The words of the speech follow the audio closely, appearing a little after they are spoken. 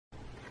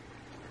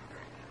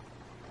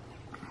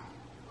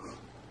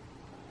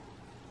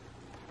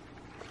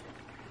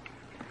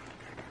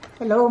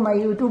Hello my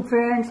YouTube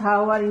friends,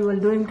 how are you all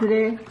doing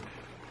today?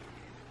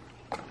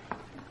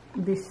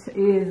 This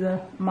is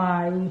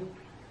my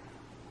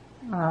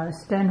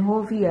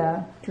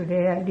stanhopea.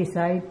 Today I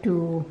decide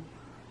to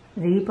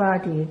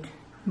repot it,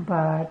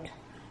 but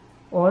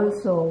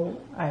also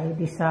I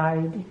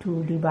decide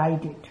to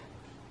divide it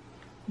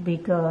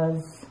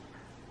because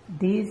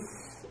this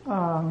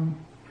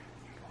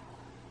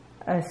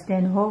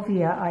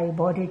stanhopea I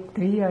bought it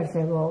 3 years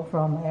ago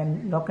from a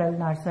local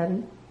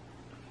nursery.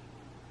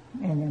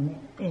 And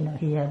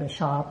he had a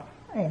shop,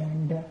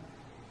 and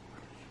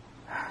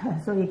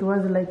so it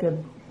was like a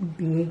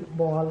big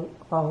ball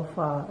of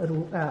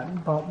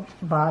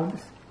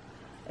bulbs,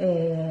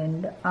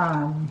 and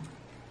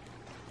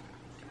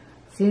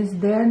since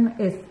then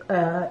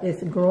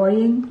it's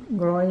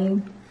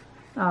growing,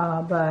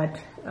 but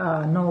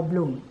no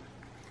bloom.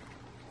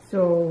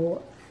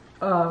 So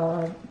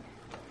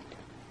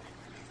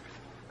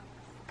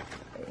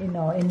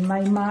in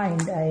my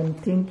mind I am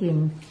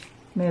thinking,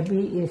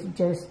 maybe it's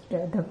just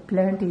the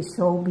plant is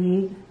so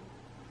big,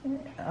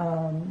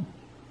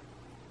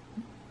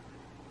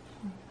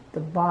 the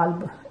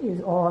bulb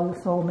is all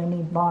so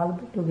many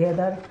bulbs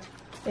together,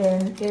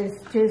 and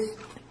it's just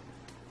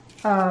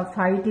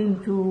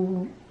fighting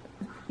to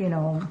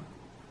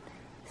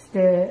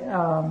stay,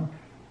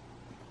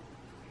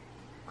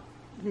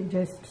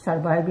 just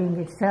surviving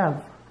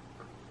itself,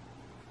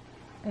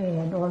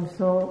 and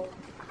also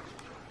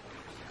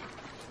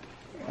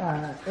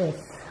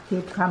it's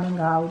keep coming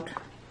out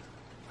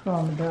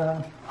from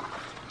the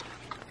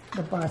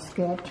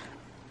basket.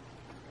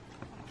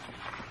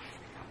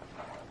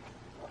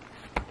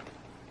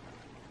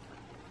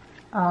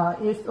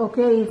 It's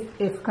okay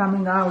if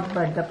coming out,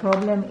 but the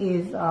problem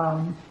is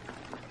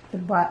the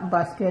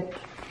basket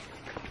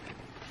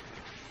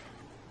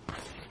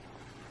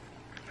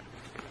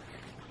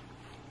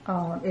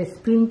is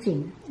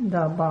pinching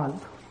the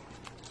bulb.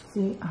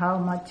 See how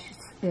much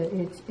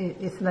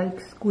it's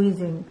like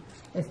squeezing.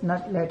 It's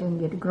not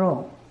letting it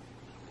grow.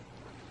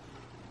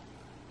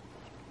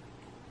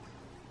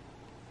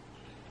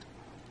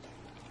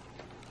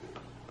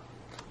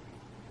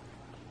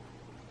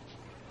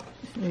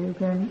 So you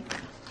can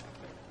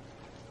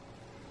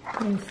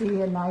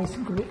see a nice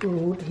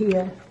root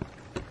here.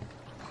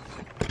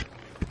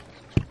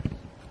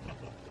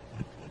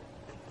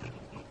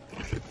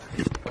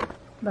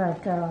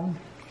 But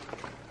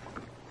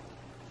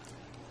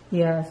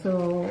yeah,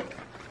 so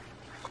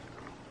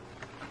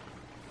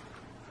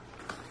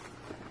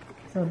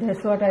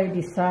that's what I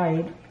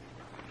decide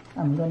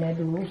I'm gonna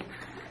do.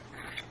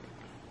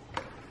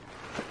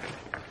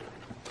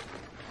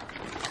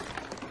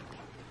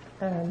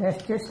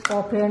 Let's just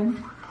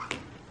open.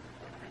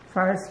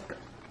 First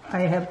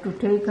I have to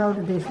take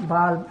out this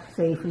bulb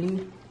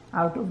safely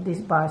out of this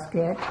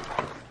basket.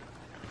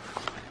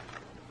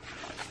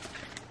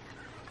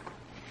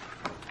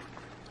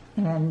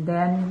 And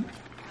then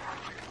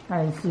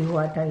I'll see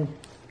what I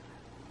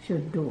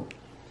should do.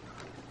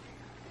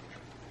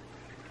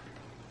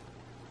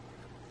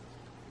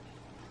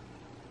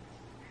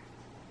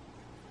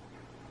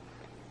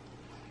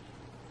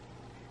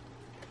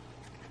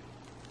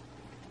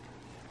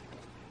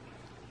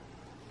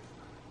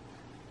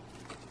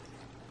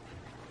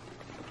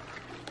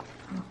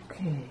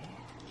 Okay,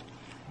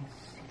 let's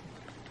see.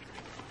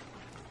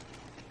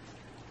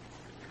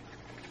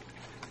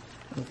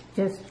 It's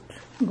just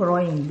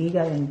growing bigger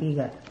and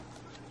bigger.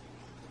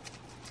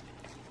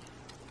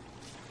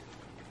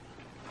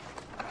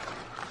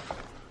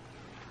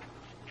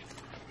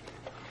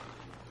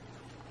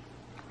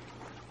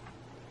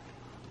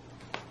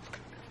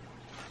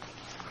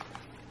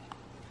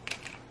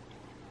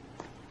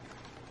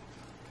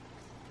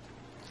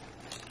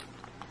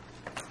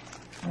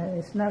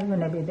 It's not going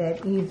to be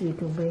that easy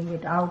to bring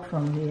it out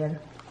from here,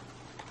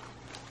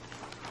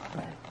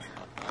 but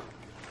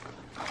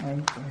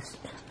I'll just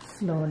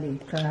slowly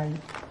try.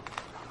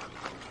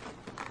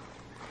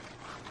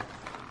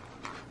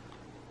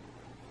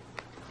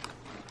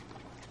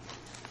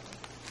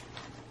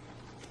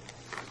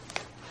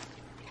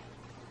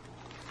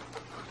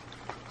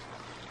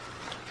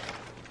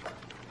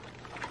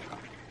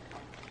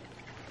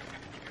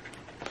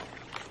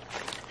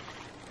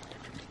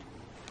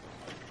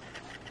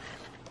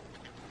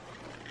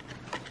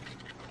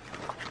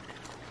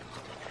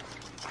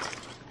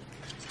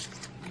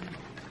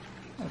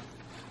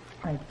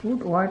 I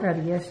put water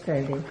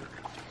yesterday,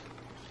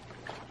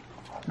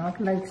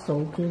 not like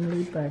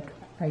soakingly, but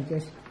I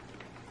just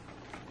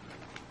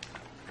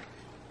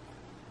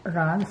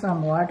ran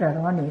some water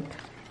on it,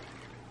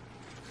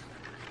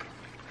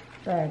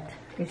 but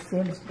it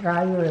seems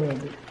dry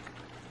already.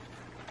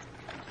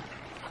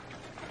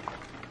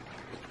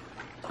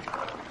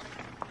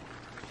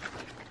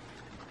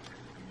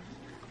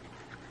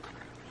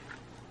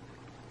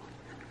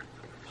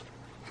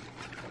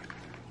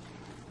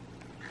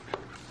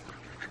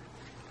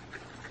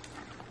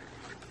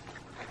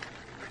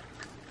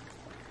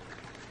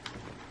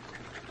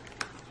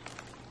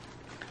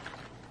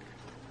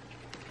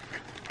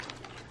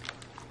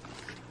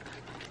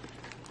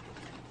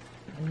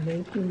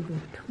 little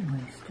bit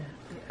moisture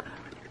there.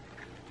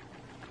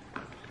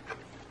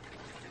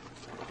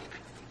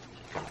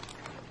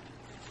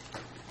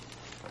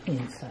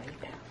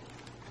 Inside.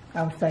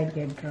 Outside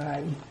get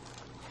dry.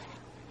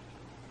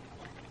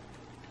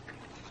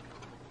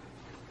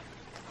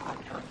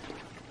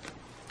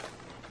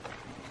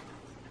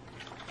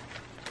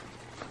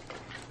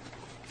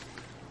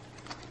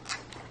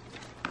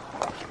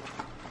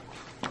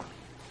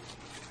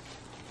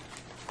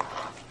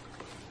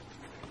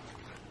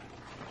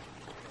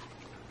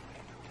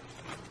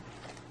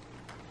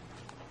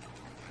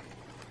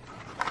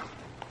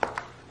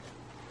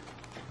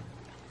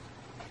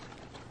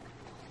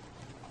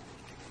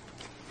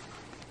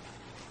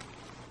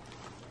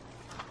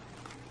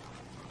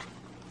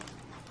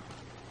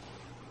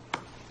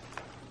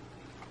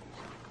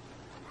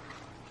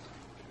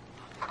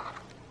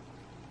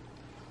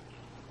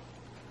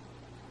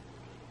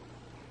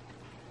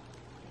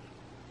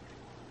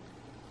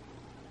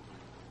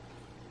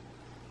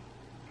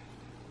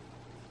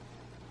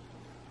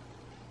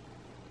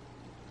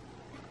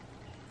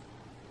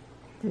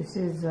 This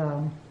is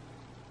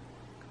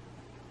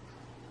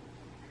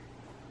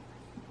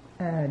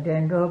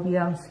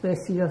Dendrobium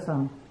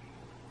speciosum.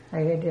 I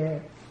had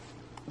a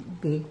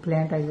big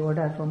plant I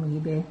ordered from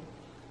eBay.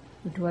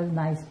 It was a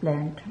nice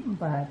plant,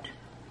 but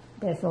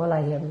that's all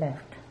I have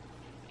left.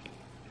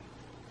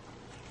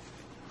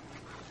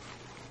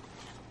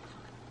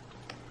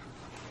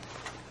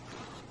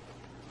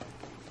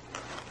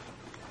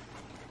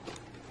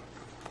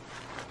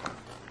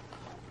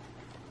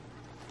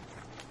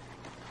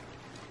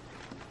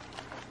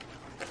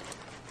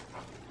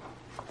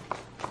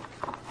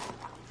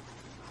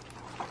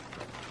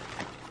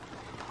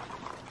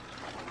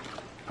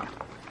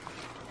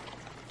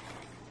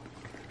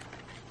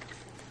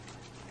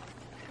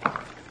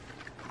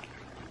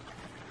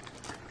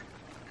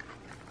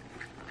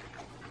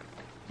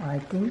 I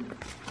think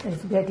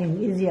it's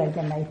getting easier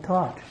than I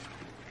thought,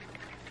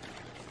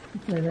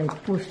 because I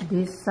push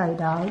this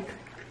side out,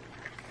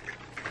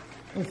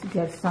 it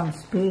gets some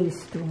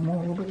space to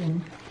move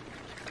in.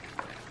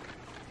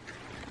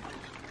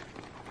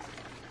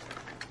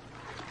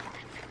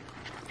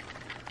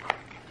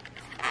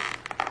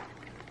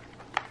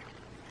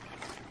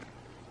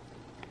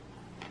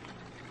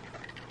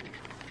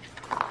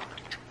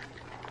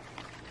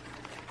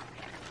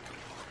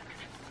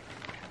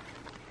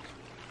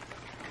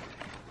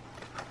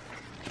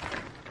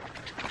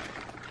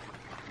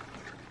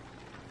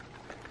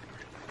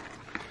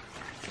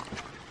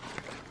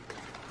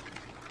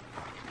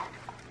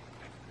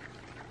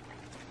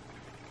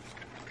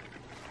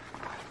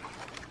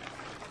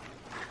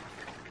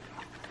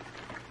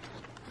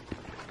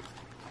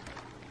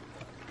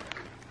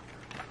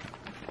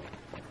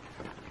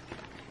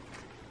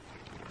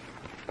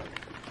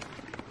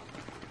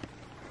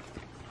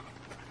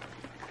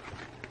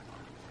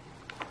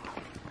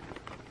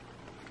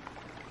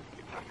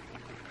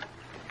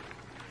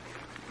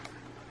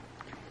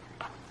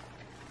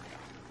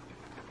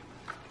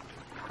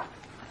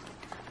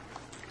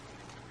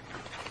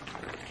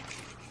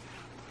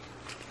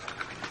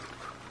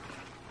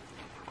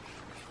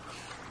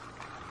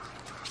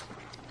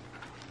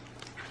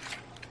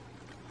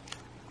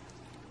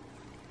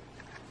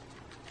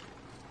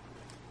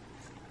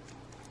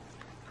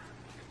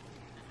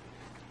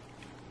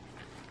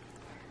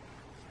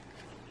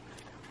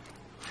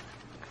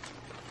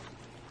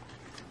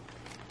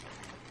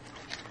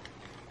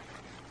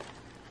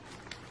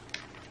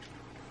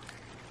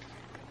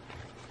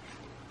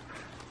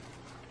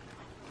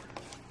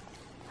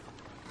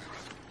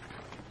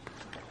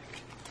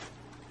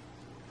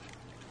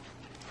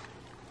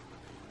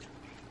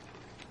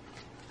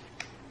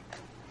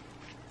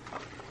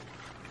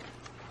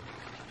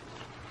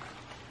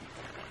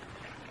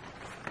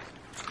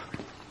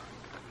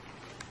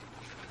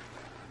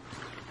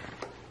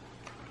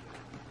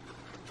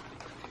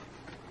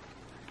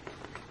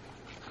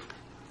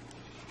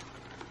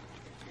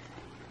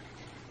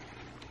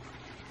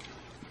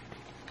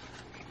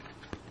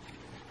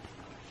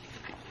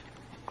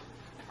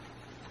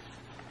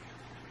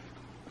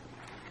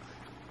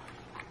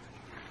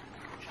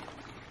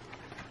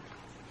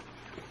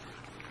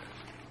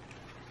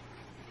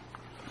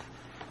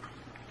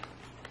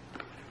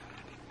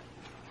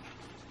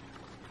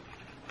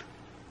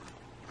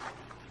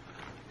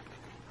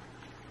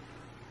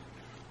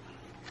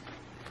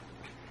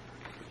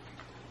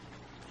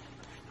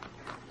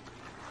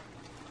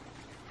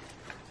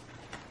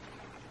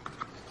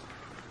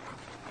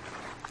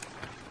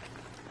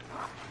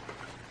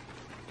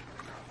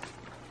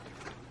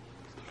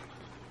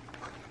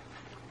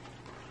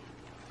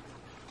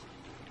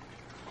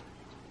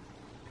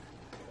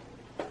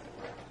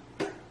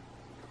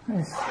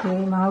 It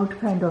came out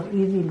kind of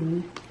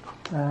easily,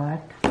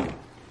 but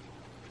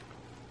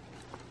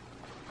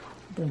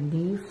the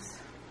leaves,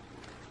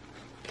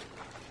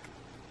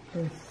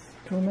 there's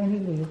too many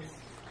leaves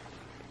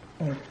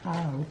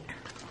out,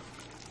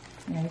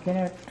 and I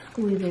cannot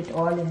squeeze it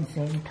all in the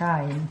same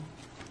time.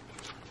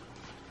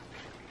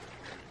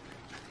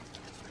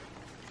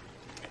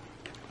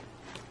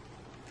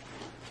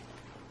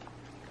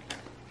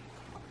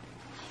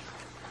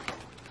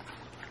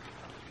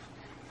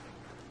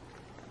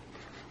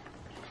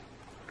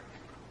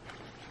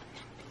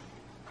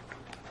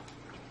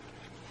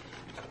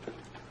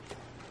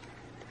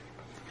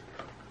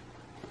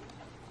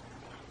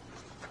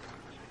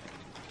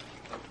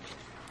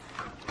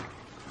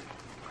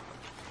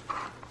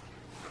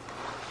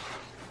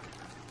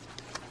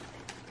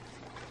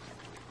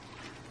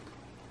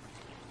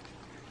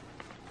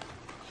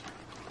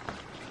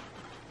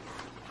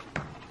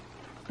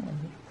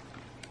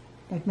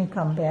 Let me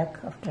come back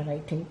after I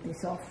take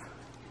this off.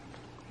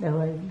 The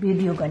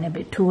video gonna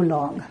be too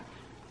long.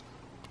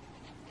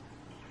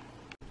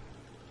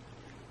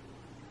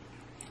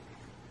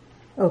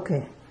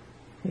 Okay,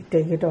 I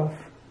take it off.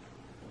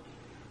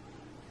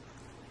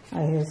 I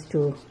have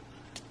to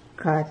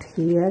cut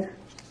here,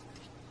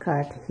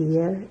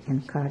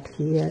 and cut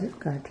here,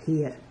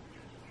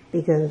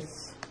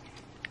 because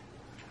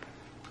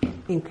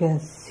you can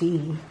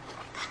see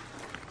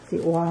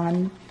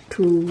 1,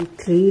 2,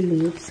 3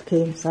 leaves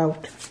came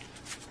out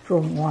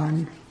from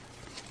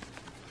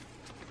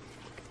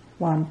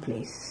one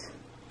place.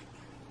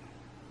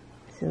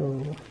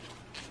 So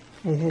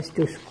I have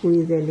to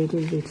squeeze a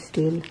little bit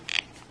still.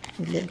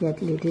 It'll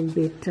get a little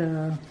bit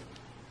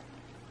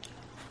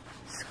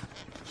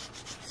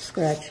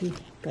scratchy,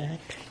 but I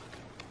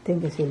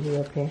think this will be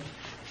okay.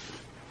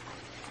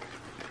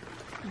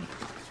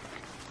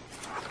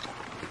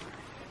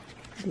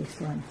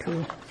 This one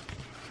too.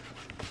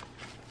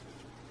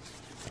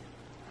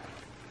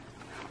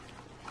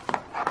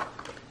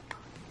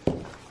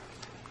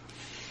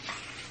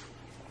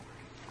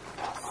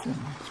 So.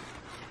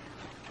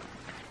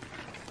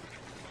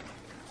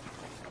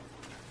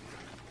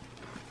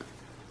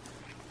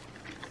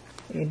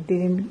 It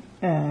didn't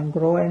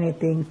grow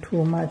anything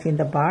too much in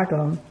the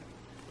bottom.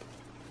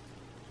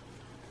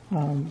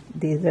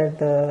 These are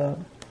the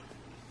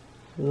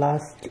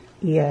last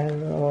year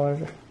or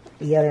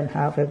year and a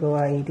half ago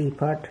I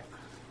repot.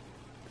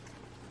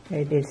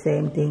 I did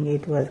same thing,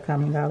 it was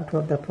coming out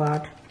of the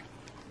pot.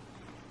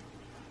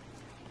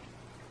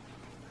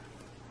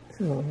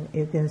 So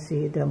you can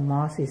see the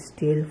moss is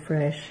still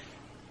fresh.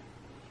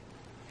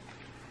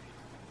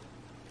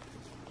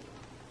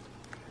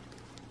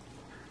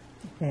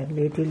 A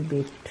little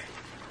bit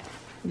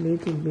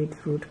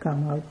fruit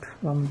come out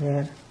from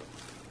there.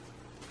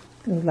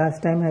 So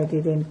last time I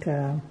didn't,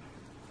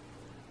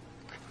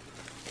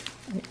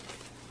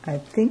 I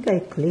think I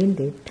cleaned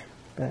it,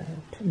 but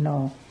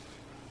no.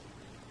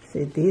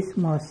 See, this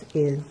moss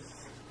is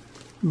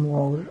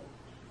more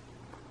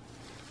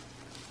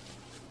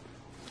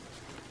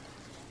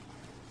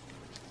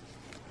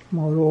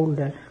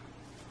older.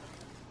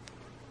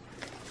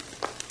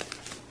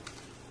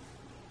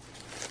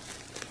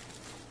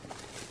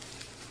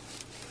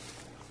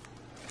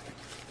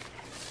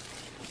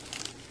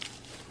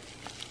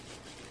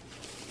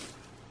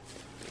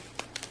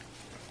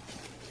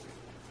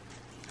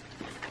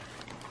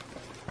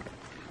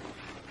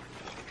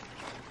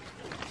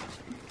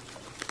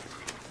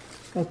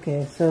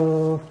 Okay,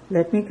 so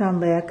let me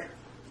come back.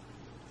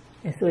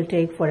 This will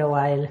take for a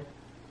while.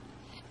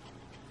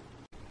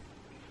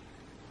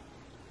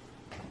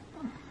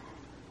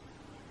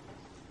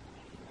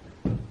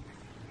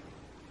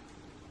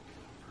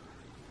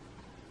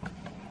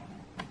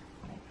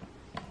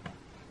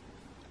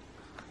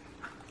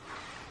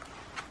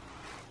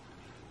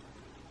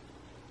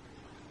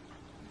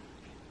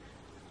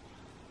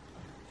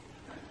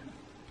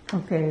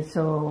 Okay,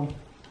 so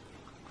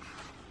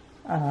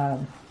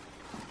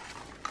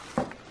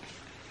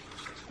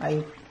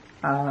I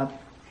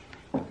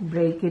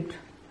break it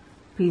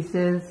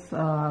pieces,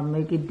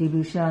 make it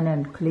division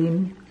and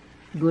clean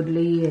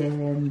goodly,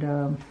 and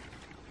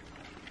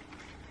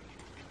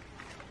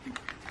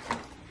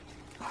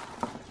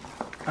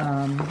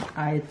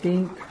I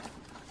think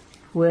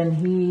when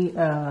he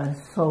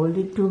sold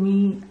it to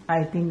me,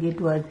 I think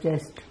it was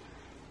just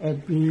a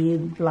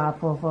big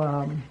blob of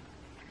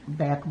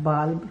back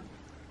bulb,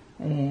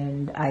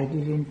 and I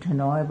didn't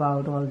know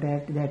about all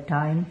that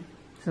time.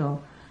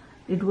 So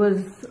it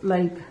was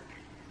like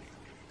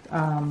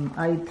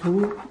I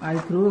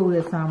threw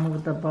away some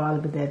of the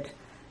bulb that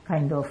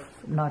kind of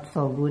not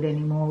so good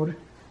anymore,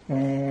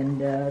 and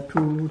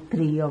 2,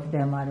 3 of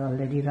them are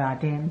already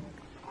rotten.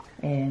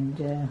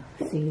 And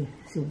see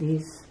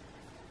these,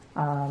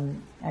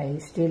 I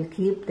still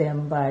keep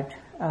them, but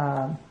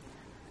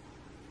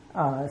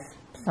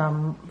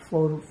some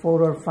 4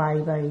 or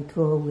 5 I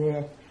throw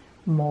away.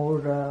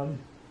 More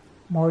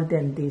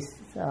than this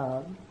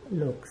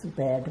looks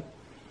bad.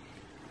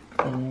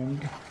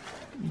 And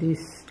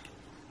this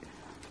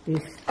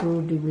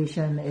 2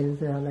 division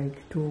is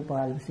like 2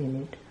 bulbs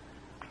in it,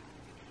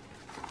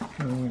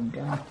 and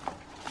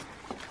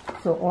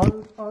so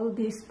all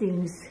these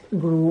things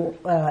grew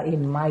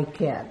in my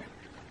care.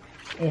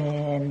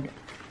 And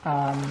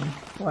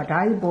what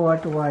I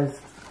bought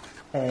was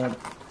a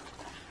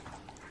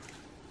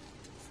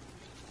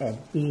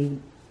big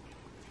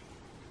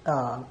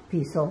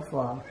piece of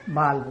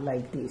bulb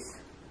like this.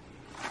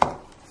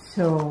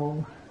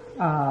 So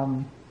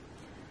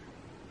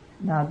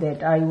now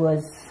that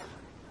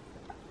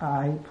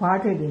I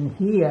potted in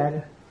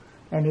here,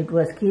 and it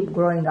was keep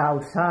growing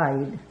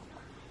outside,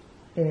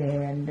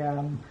 and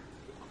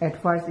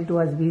at first it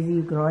was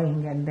busy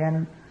growing, and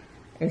then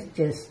it's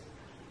just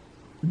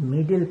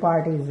middle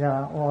part is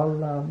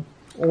all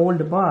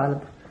old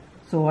bulb,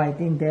 so I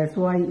think that's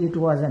why it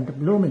wasn't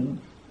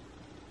blooming.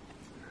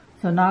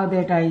 So now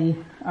that I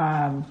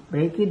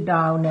break it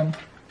down and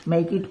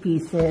make it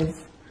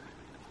pieces,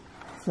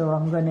 so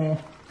I'm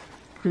gonna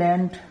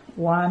plant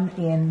one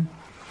in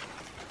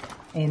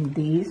in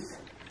this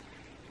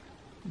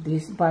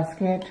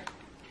basket,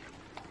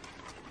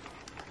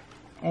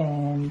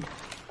 and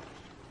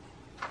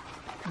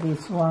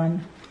this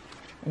one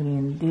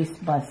in this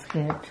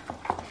basket,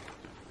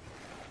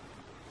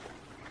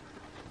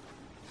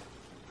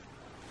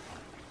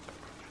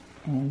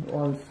 and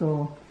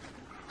also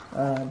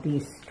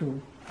these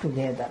two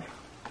together.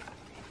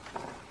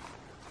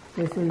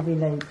 This will be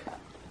like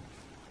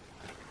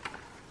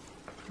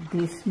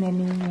this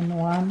many in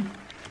one,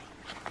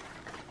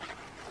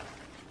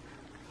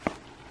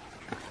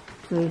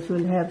 so it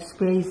will have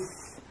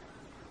space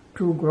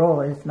to grow.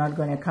 It's not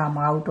going to come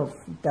out of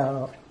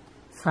the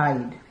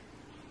side.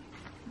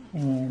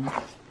 And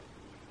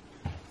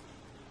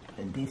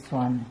this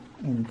one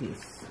in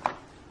this,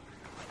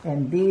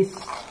 and this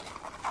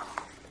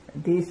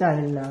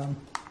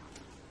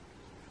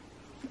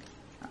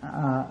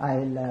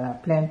I'll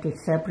plant it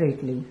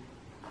separately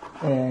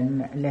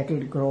and let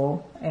it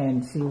grow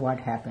and see what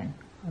happens.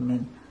 I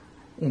mean,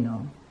 you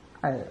know,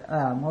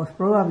 most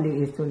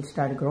probably it will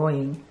start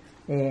growing,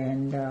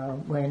 and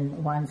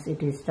once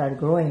it is start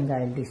growing,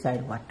 I'll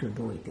decide what to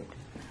do with it.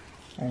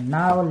 And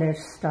now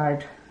let's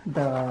start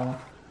the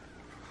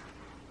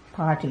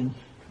potting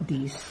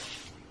these.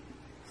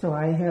 So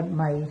I have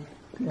my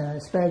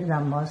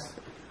sphagnum moss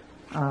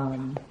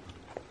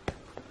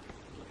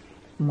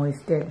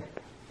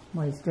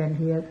moistened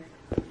here.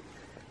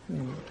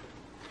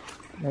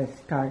 Let's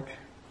start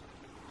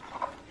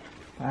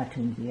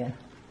potting here.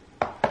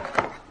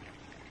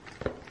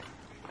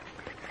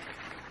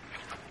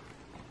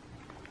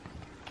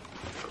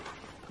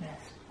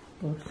 Let's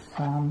put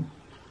some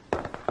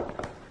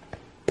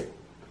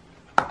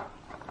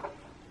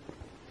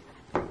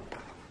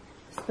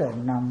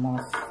sphagnum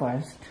moss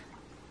first.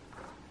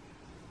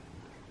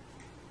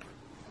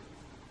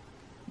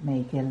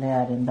 Make a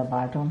layer in the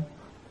bottom.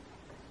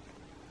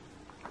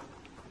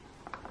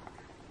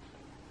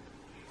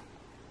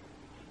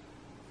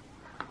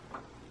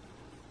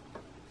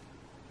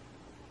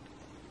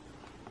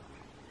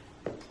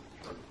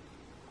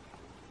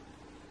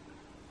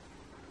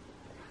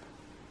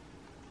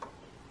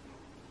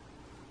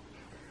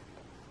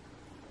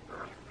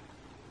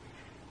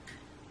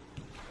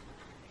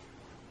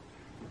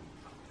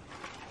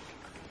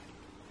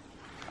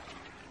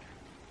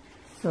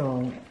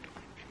 So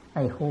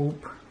I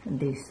hope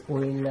this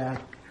will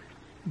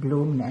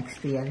bloom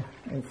next year.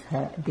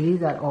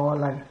 These are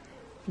all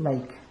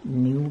like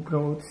new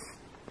growths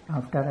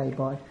after I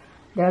bought.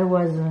 There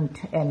wasn't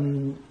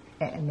any,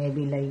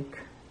 maybe like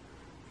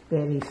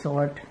very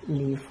short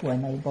leaf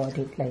when I bought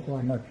it, like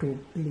 1 or 2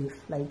 leaves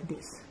like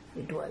this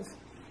it was.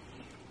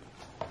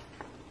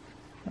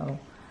 So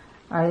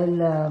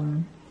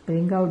I'll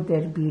bring out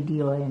that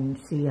video and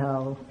see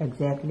how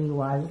exactly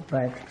was,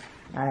 but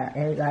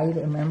as I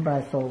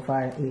remember so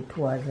far, it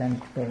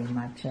wasn't very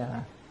much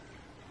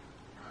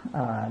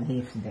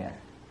leaves there.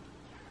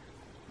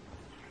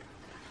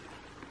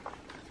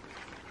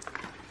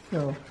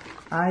 So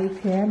I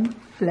can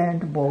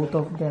plant both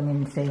of them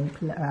in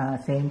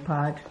same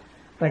pot,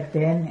 but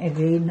then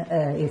again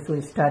it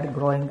will start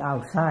growing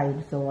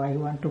outside, so I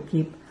want to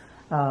keep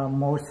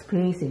more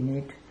space in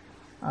it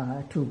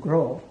to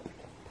grow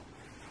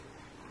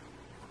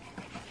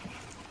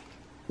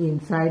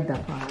inside the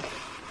pot.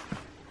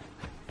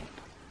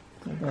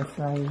 So that's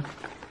why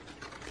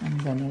I'm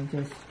gonna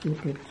just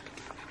keep it.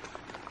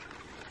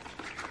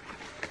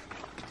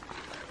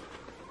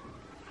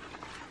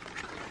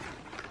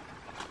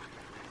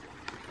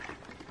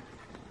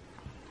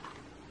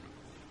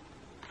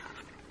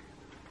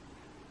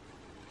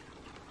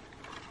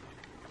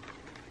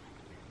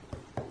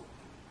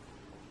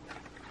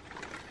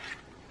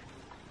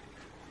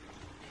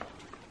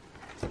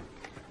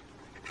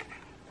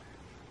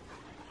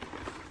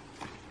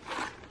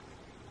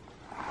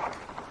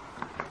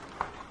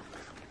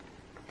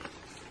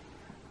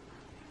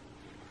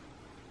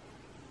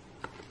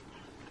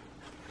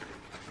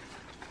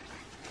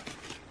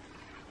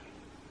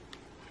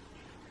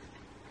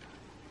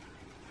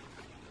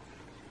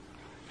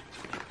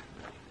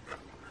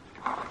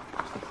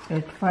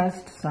 At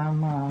first,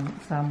 some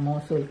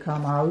moss will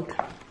come out,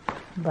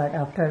 but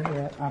after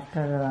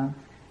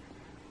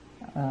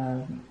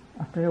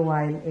a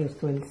while,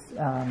 it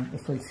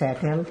will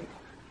settle,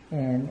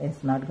 and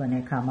it's not going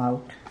to come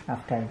out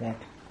after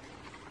that.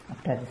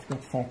 After it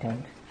gets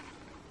settled.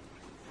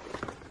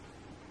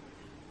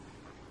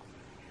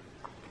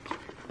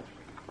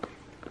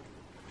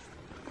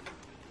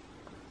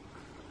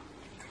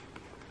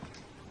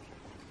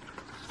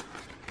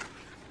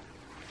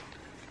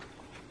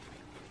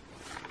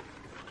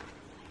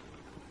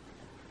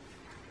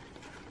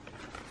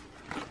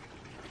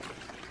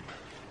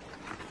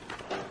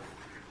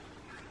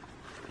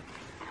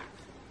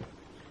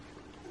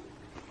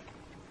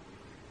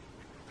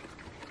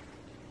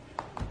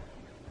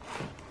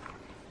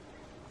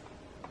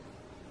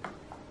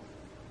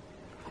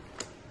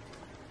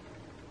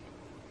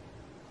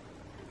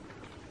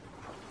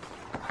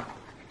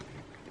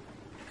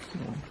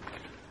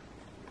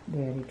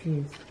 There it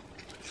is.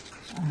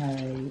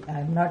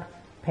 I'm not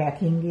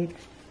packing it.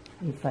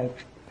 If I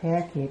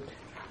pack it,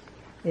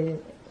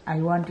 I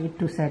want it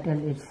to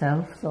settle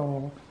itself,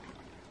 so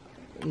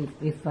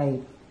if I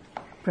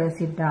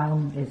press it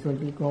down, it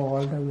will go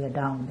all the way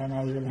down, then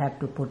I will have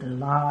to put a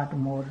lot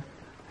more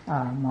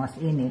moss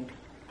in it.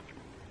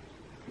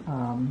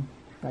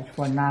 But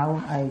for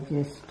now, I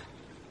just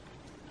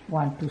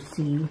want to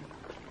see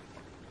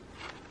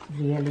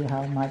really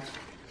how much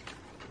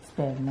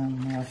sphagnum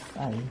moss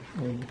I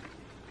will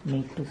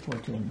need to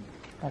put in.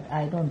 But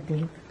I don't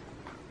think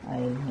I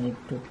need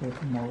to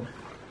put more.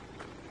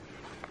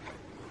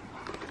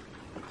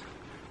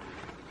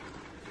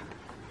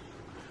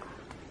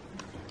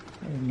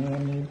 I may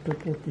need to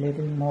put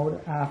little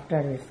more after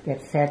it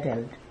gets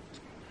settled.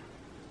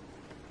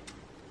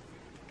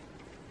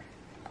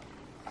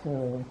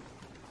 So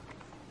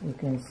you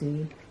can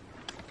see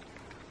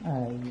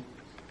I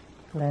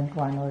plant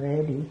one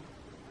already.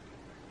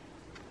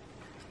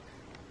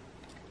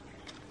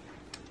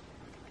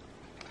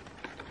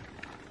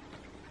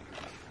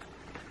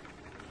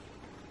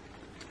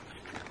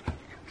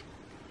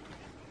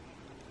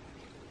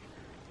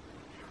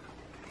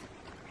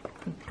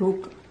 It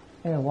took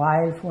a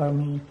while for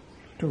me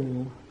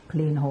to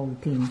clean whole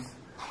things,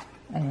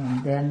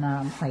 and then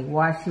I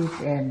wash it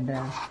and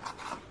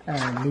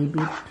leave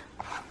it,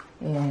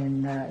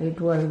 and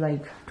it was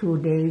like 2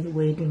 days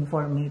waiting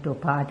for me to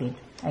pot it.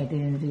 I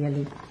didn't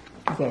really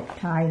get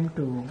time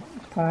to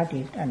pot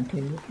it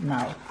until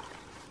now.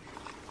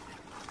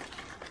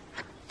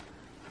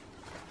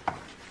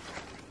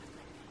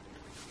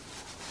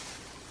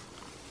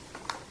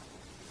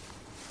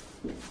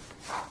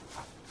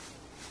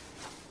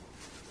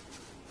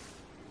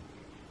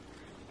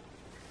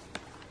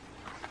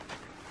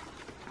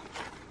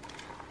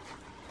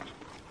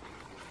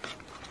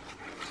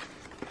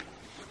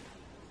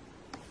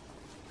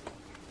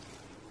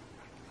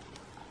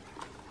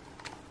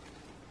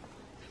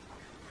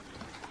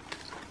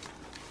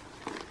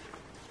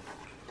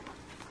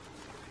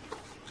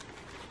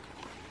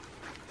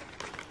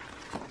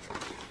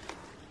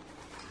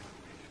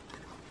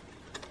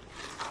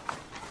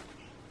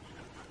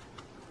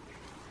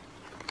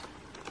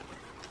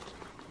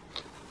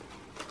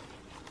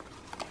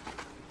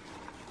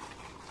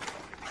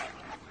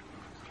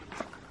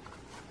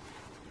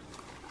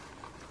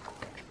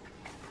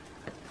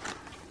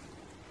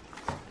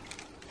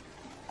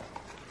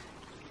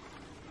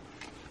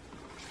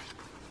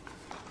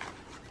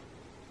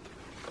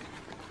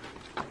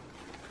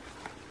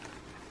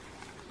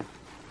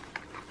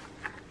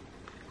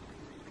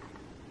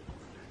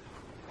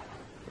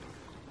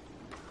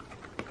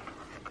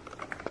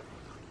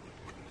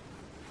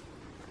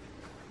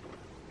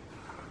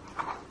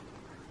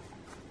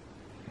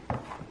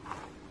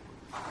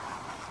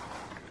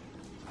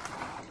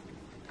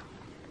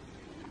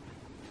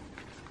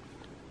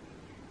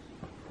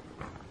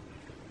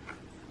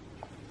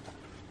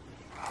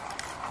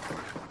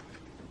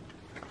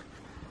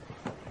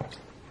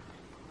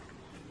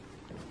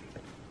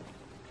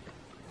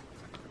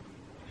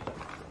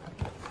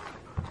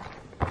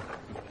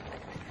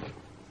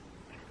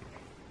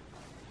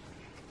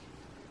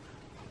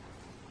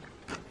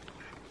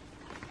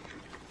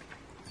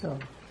 So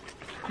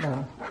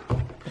the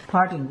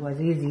potting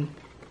was easy,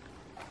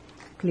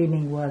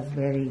 cleaning was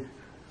very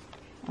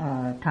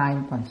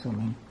time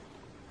consuming.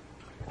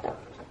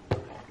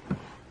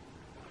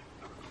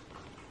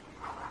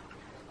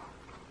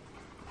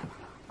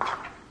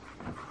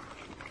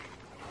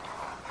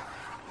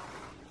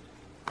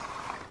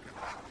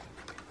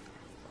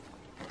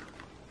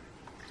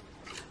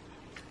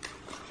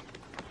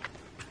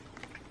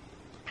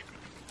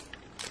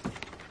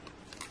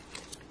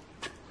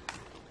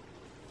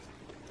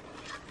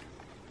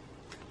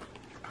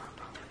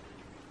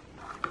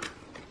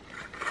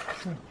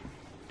 So,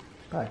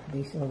 cut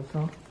this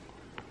also.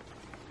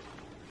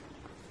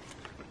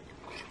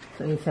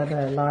 So it's had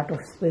a lot of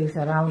space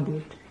around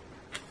it,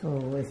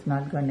 so it's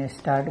not going to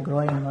start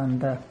growing on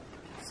the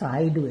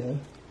sideway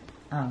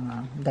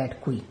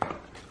that quick.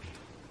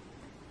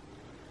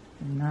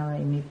 And now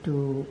I need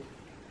to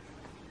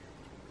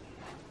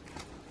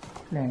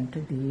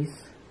plant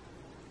these.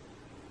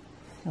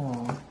 So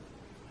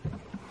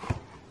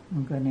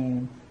I'm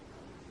going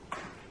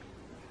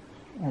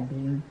to add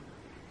in.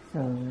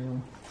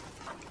 So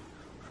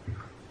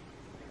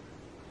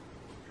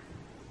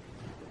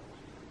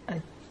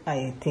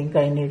I think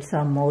I need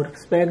some more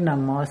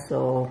sphagnum moss,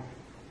 so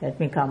let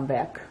me come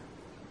back.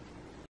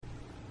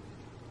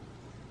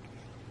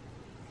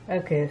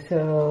 Okay,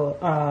 so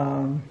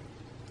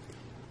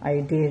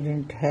I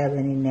didn't have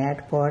any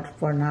net pot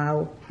for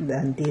now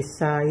than this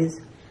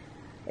size,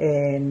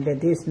 and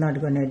this is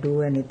not going to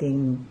do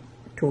anything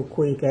too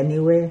quick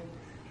anyway,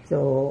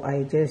 so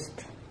I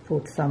just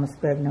put some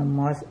sphagnum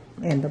moss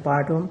in the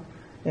bottom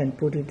and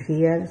put it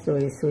here, so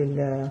it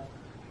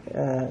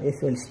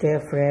will stay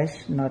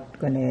fresh, not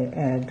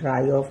gonna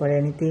dry off or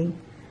anything.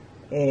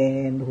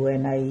 And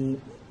when I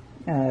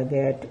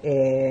get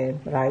a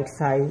right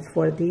size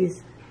for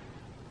this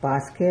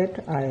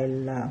basket,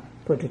 I'll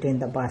put it in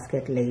the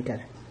basket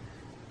later.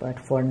 But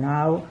for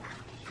now,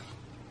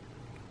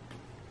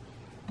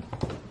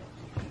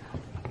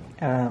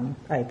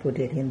 I put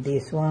it in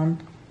this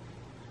one.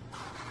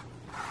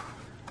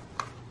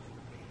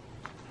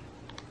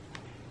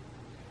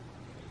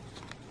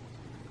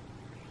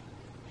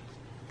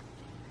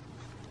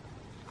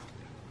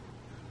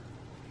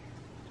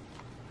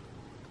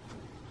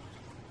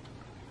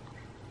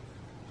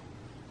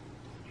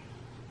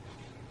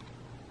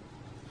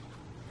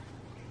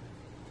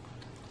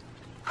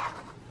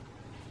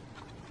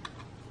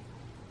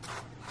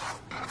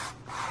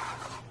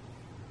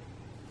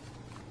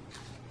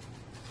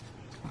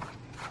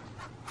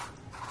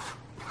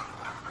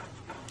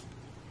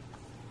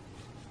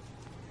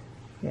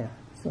 Yeah,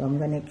 so I'm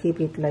going to keep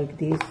it like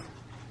this.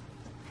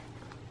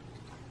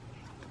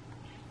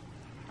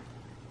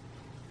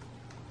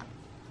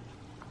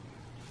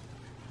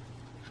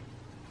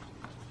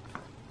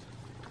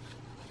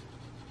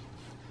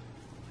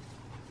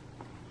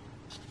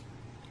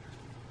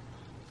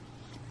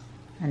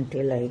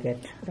 Until I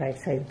get right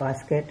size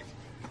basket,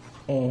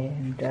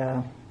 and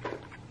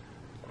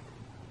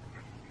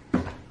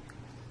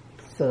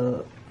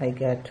so I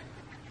get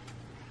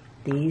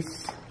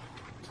these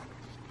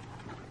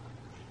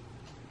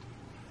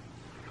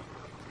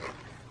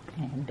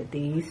and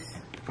these.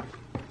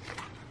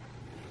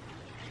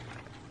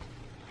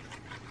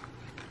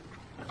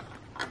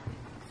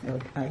 So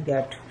I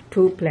got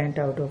 2 plants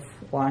out of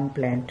 1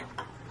 plant,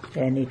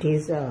 and it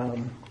is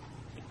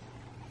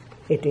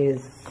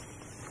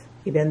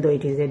even though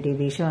it is a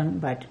division,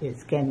 but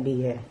it can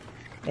be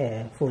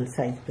a full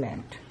size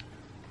plant.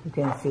 You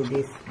can see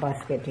this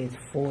basket is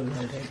full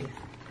already,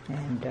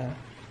 and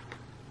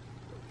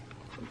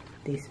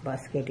this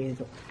basket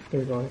is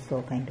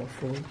also kind of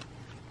full.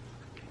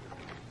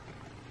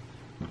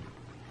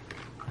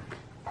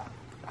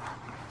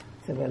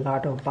 So a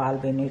lot of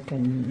bulb in it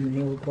and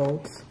new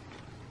growths,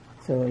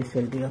 so it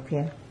will be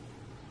okay.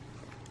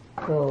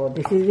 So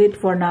this is it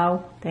for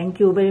now. Thank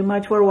you very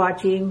much for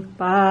watching.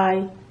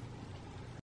 Bye.